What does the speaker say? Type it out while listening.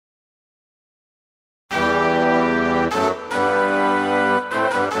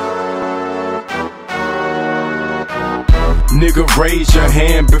Nigga, raise your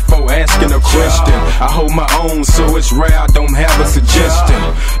hand before asking a question. I hold my own, so it's rare I don't have a suggestion.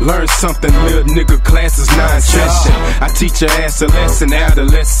 Learn something, little nigga, class is not in session. I teach your ass a lesson,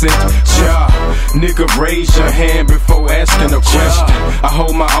 adolescent. Nigga, raise your hand before asking a question. I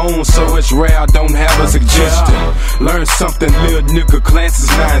hold my own, so it's rare I don't have a suggestion. Learn something, little nigga, class is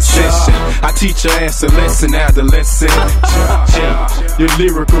not in session. I teach your ass a lesson, adolescent. Your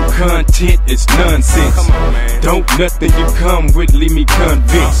lyrical content is nonsense. Don't nothing you come with leave me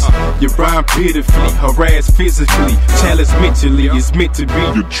convinced. You rhyme pitifully, harass physically, challenge mentally, it's meant to be.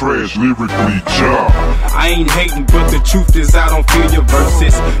 You're trash lyrically, I ain't hating, but the truth is I don't feel your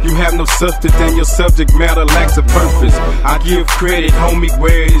verses. You have no substance and your subject matter lacks a purpose. I give credit, homie,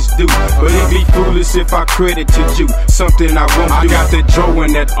 where it is due, but it'd be foolish if I credit to you something I won't do. I got that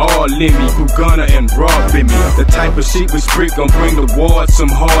drawing that all in me, who gonna and rob in me. The type of shit we spread gon' bring the war some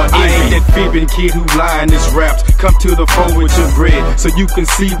hard. I ain't that fibbing kid who lying his raps. Come to the phone with your bread, so you can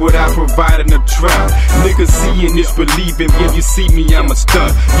see what I provide in the trap. Niggas seeing is believing. If you see me, I'm a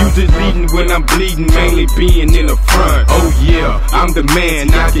stunt. You deleting when I'm bleeding, mainly being in the front. Oh yeah, I'm the man.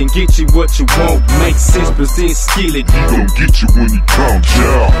 I can get you what you want. Make sense, present skillet. He gon' get you when he comes,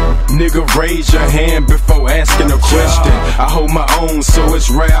 Nigga, raise your hand before asking a question. I hold my own, so it's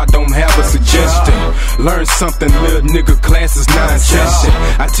rare I don't have a suggestion. Learn something, little nigga, class is not in session.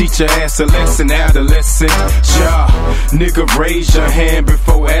 I teach your ass a lesson, adolescent. Nigga, raise your hand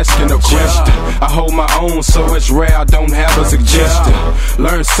before asking a question. I hold my own, so it's rare I don't have a suggestion.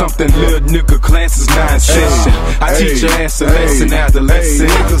 Learn something, little nigga, class is not in session. I teach your ass a lesson, adolescent.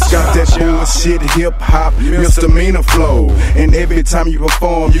 Niggas got that bullshit hip-hop misdemeanor flow, and every time you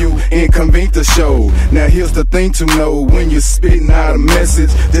perform, you inconvenience the show. Now here's the thing to know: when you're spitting out a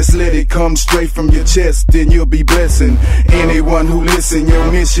message, just let it come straight from your chest, then you'll be blessing anyone who listen.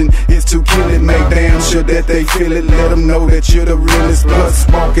 Your mission is to kill it, make damn sure that they feel it. Let them know that you're the realest. Plus,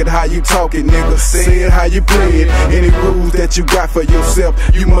 spark it how you talk it, nigga. Say it how you play it. Any rules that you got for yourself,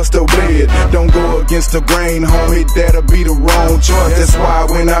 you must obey it. Don't go against the grain, homie, that'll be the wrong choice. That's why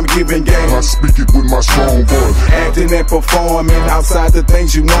when I'm giving game, I speak it with my strong voice. acting and performing outside the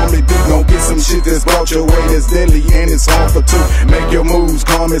things you normally do. Gon' get some shit that's brought your way that's deadly and it's hard for two. Make your moves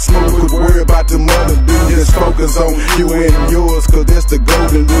calm and smooth. Quit worry about the mother dude. Just focus on you and yours, cause that's the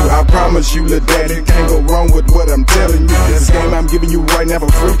golden rule. I promise you, little daddy, can't go wrong with what I'm telling you. This game I'm giving you right now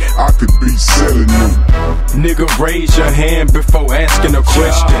for free, I could be selling you. Nigga, raise your hand before asking a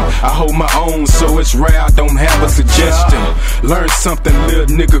question. I hold my own, so it's rare I don't have a suggestion. Learn something, little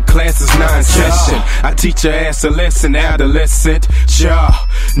nigga, class is not in session. I teach your ass a lesson, adolescent.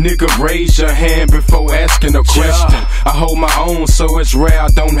 Nigga, raise your hand before asking a question. I hold my own, so it's rare I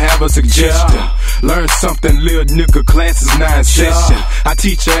don't have a suggestion. Learn something, little nigga, class is not in session. I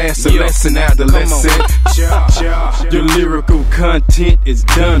teach your ass a lesson, adolescent. Your lyrical content is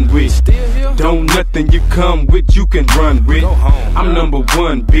done with. Don't nothing you come with you can run with. I'm number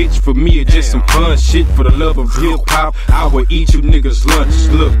one, bitch. For me it's just some fun shit. For the love of hip hop, I will eat you niggas lunch.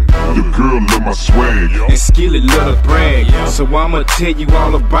 Look, The girl love my swag, and skillet love to brag. So I'ma tell you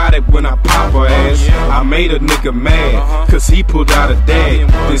all about it when I pop her ass. I made a nigga mad, cause he pulled out a dag.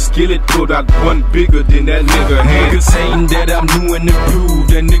 Then skillet pulled out one bigger than that nigga had. Niggas hating that I'm new and improved,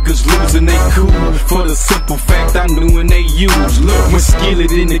 that niggas losing they cool. For the simple fact I knew and they use. Look, when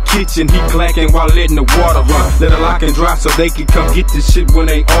skillet in the kitchen, he clacking while letting the water run. Let a lock and drop so they can come get this shit when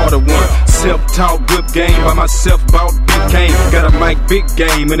they order one. Self-taught, good game by myself, bought big game. Got a mic, big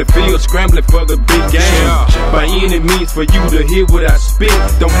game in the field, scrambling for the big game. By any means for you to hear what I spit.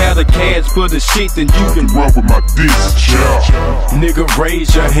 Don't have the cash for the shit, then you can run with my disc, Nigga,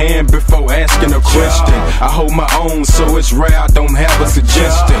 raise your hand before asking a question. I hold my own, so it's rare I don't have a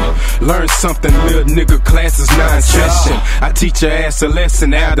suggestion. Learn something, little nigga, class is not in session. I teach your ass a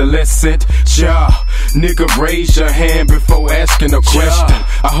lesson, adolescent. Nigga, raise your hand before asking a question.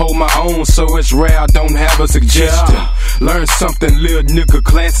 I hold my own, so it's rare I don't have a suggestion. Learn something, little nigga,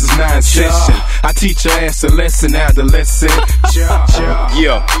 class is not in session. I teach your ass a lesson, adolescent.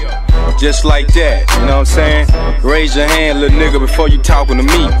 Yeah, just like that, you know what I'm saying? Raise your hand, little nigga, before you talking to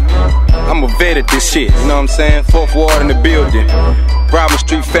me. I'm a vet at this shit, you know what I'm saying? Fourth Ward in the building. Robin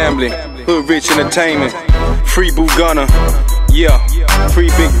Street family, Hood Rich Entertainment, Free Boo Gunner, yeah, Free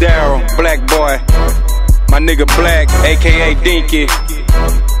Big Darryl, Black Boy, my nigga Black, aka Dinky,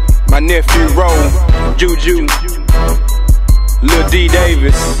 my nephew Ro, Juju, Lil D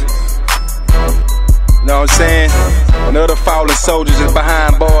Davis, you know what I'm saying? And other fallen soldiers is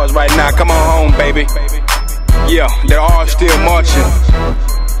behind bars right now. Come on home, baby. Yeah, they're all still marching.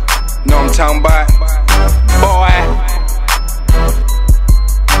 You know what I'm talking about?